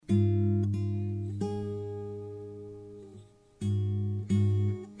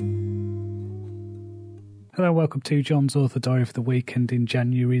Hello and welcome to John's Author Diary for the weekend in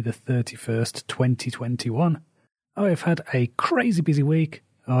January the 31st, 2021. I have had a crazy busy week.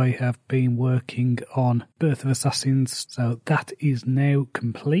 I have been working on Birth of Assassins, so that is now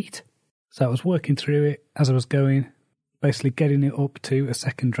complete. So I was working through it as I was going, basically getting it up to a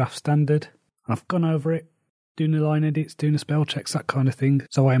second draft standard. I've gone over it, doing the line edits, doing the spell checks, that kind of thing,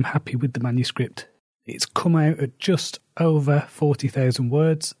 so I am happy with the manuscript. It's come out at just over 40,000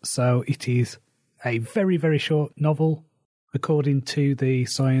 words, so it is a very, very short novel. According to the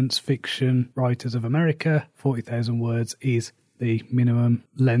Science Fiction Writers of America, 40,000 words is the minimum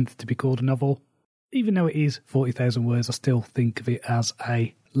length to be called a novel. Even though it is 40,000 words, I still think of it as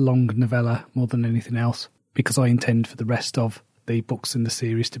a long novella more than anything else, because I intend for the rest of the books in the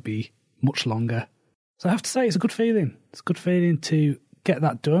series to be much longer. So I have to say, it's a good feeling. It's a good feeling to get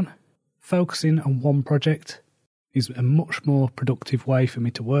that done. Focusing on one project is a much more productive way for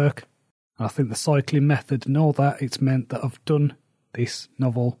me to work. I think the cycling method and all that, it's meant that I've done this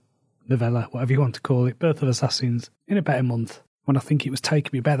novella, whatever you want to call it, Birth of Assassins, in about a month. When I think it was taking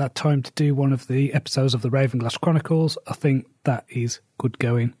me about that time to do one of the episodes of the Ravenglass Chronicles, I think that is good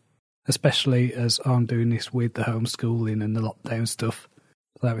going, especially as I'm doing this with the homeschooling and the lockdown stuff.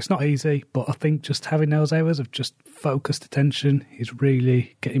 So it's not easy, but I think just having those hours of just focused attention is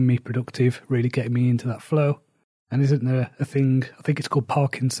really getting me productive, really getting me into that flow. And isn't there a thing, I think it's called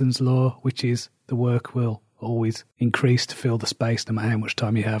Parkinson's Law, which is the work will always increase to fill the space no matter how much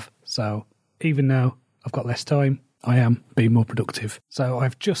time you have. So even though I've got less time, I am being more productive. So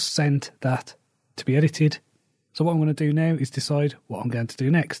I've just sent that to be edited. So what I'm going to do now is decide what I'm going to do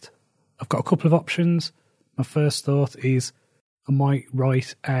next. I've got a couple of options. My first thought is I might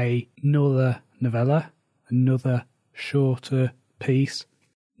write another novella, another shorter piece,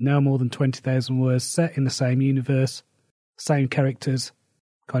 no more than 20,000 words, set in the same universe, same characters,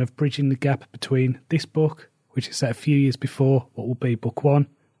 kind of bridging the gap between this book, which is set a few years before what will be book one,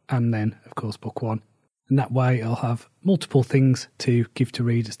 and then, of course, book one. And that way I'll have multiple things to give to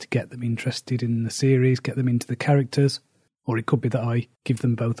readers to get them interested in the series, get them into the characters, or it could be that I give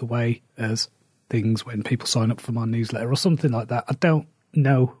them both away as things when people sign up for my newsletter or something like that. I don't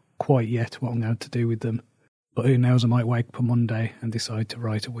know quite yet what I'm going to do with them. But who knows, I might wake up on Monday and decide to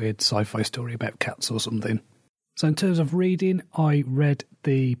write a weird sci-fi story about cats or something. So in terms of reading, I read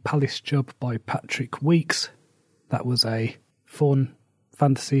The Palace Job by Patrick Weeks. That was a fun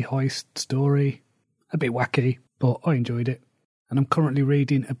fantasy heist story. A bit wacky, but I enjoyed it. And I'm currently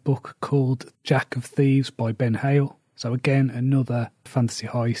reading a book called Jack of Thieves by Ben Hale. So again, another fantasy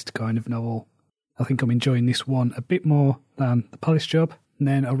heist kind of novel. I think I'm enjoying this one a bit more than The Palace Job. And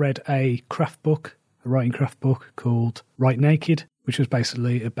then I read a writing craft book called Write Naked, which was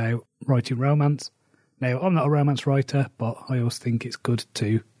basically about writing romance. Now, I'm not a romance writer, but I always think it's good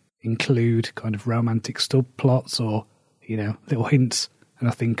to include kind of romantic subplots or, little hints. And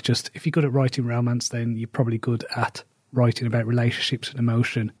I think just if you're good at writing romance, then you're probably good at writing about relationships and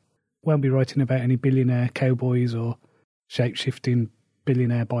emotion. Won't be writing about any billionaire cowboys or shape-shifting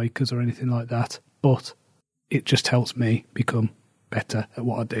billionaire bikers or anything like that, but it just helps me become better at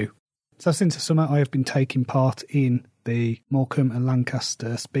what I do. So since the summer, I have been taking part in the Morecambe and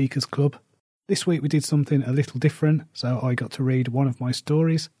Lancaster Speakers Club. This week we did something a little different, so I got to read one of my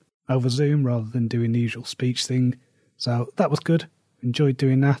stories over Zoom rather than doing the usual speech thing. So that was good. Enjoyed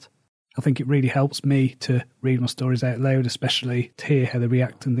doing that. I think it really helps me to read my stories out loud, especially to hear how they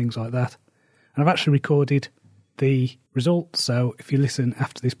react and things like that. And I've actually recorded the results, so if you listen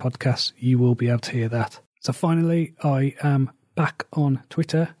after this podcast, you will be able to hear that. So finally, I am back on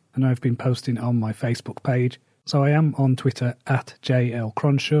Twitter, and I've been posting on my Facebook page. So I am on Twitter at JL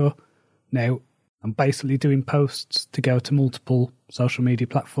Cronshaw. Now, I'm basically doing posts to go to multiple social media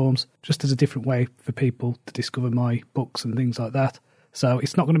platforms, just as a different way for people to discover my books and things like that. So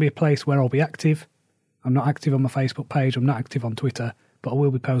it's not going to be a place where I'll be active. I'm not active on my Facebook page, I'm not active on Twitter, but I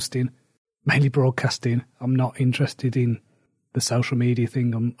will be posting, mainly broadcasting. I'm not interested in the social media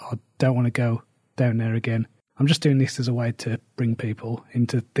thing. I don't want to go down there again. I'm just doing this as a way to bring people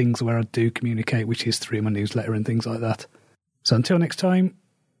into things where I do communicate, which is through my newsletter and things like that. So until next time,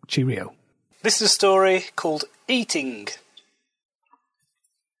 cheerio. This is a story called Eating.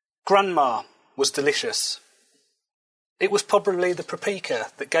 Grandma was delicious. It was probably the paprika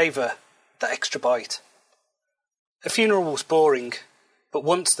that gave her that extra bite. Her funeral was boring, but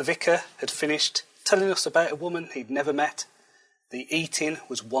once the vicar had finished telling us about a woman he'd never met, the eating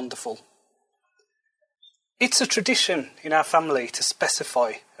was wonderful. It's a tradition in our family to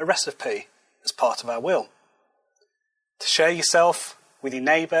specify a recipe as part of our will. To share yourself with your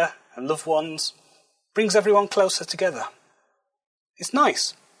neighbour and loved ones brings everyone closer together. It's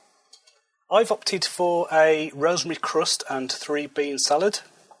nice. I've opted for a rosemary crust and 3 bean salad.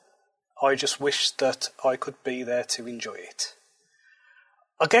 I just wish that I could be there to enjoy it.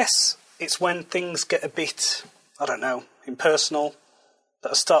 I guess it's when things get a bit, impersonal,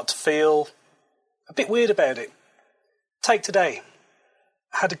 that I start to feel a bit weird about it. Take today.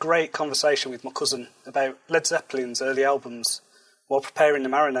 I had a great conversation with my cousin about Led Zeppelin's early albums while preparing the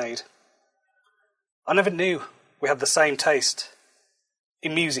marinade. I never knew we had the same taste.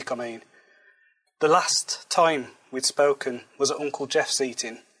 In music, I mean. The last time we'd spoken was at Uncle Jeff's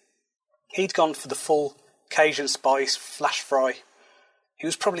eating. He'd gone for the full Cajun spice flash fry. It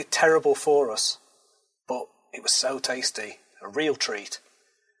was probably terrible for us, but it was so tasty, a real treat.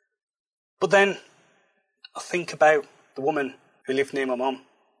 But then I think about the woman who lived near my mum.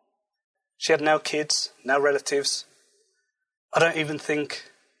 She had no kids, no relatives. I don't even think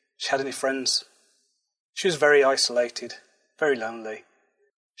she had any friends. She was very isolated, very lonely.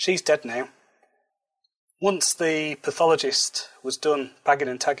 She's dead now. Once the pathologist was done bagging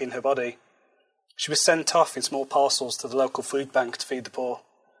and tagging her body, she was sent off in small parcels to the local food bank to feed the poor.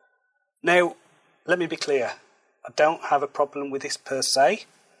 Now, let me be clear. I don't have a problem with this per se,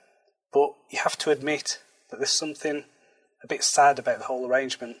 but you have to admit that there's something a bit sad about the whole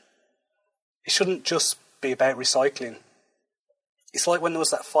arrangement. It shouldn't just be about recycling. It's like when there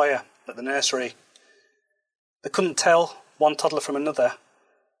was that fire at the nursery. They couldn't tell one toddler from another.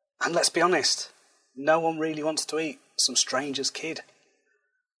 And let's be honest, no one really wants to eat some stranger's kid.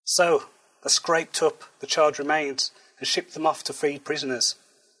 So, they scraped up the charred remains and shipped them off to feed prisoners.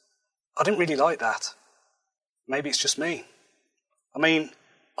 I didn't really like that. Maybe it's just me. I mean,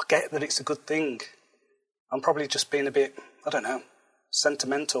 I get that it's a good thing. I'm probably just being a bit,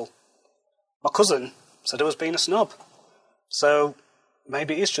 sentimental. My cousin said I was being a snob. So,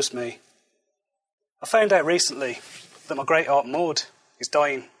 maybe it is just me. I found out recently that my great aunt Maud is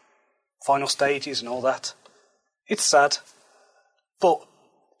dying. Final stages and all that. It's sad. But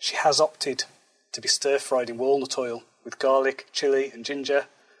she has opted to be stir-fried in walnut oil with garlic, chilli and ginger.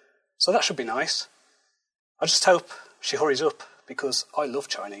 So that should be nice. I just hope she hurries up because I love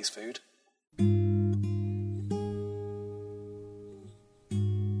Chinese food.